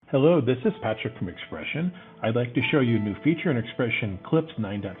Hello, this is Patrick from XPression. I'd like to show you a new feature in XPression Clips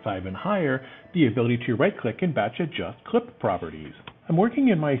 9.5 and higher, the ability to right-click and batch adjust clip properties. I'm working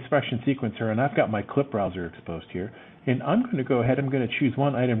in my XPression sequencer and I've got my clip browser exposed here, and I'm going to go ahead, I'm going to choose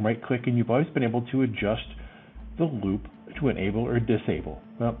one item, right-click, and you've always been able to adjust the loop to enable or disable.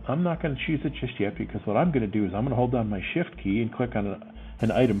 Well, I'm not going to choose it just yet because what I'm going to do is I'm going to hold down my Shift key and click on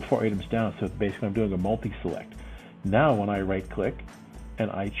an item 4 items down, so basically I'm doing a multi-select. Now when I right-click, and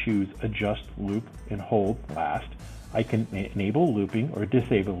I choose adjust loop and hold last, I can enable looping or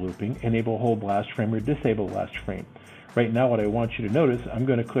disable looping, enable hold last frame or disable last frame. Right now what I want you to notice, I'm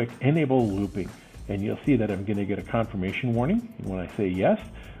going to click enable looping, and you'll see that I'm going to get a confirmation warning. And when I say yes,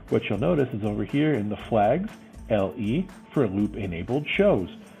 what you'll notice is over here in the flags, LE for loop enabled shows.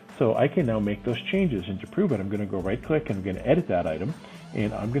 So I can now make those changes, and to prove it I'm going to go right click and I'm going to edit that item,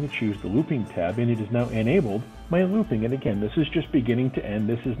 and I'm going to choose the looping tab, and it is now enabled my looping. And again, this is just beginning to end.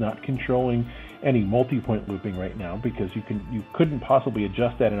 This is not controlling any multi-point looping right now because you couldn't possibly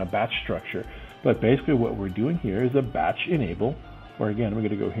adjust that in a batch structure. But basically what we're doing here is a batch enable, or again, I'm going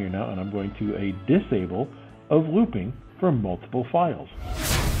to go here now and I'm going to a disable of looping for multiple files.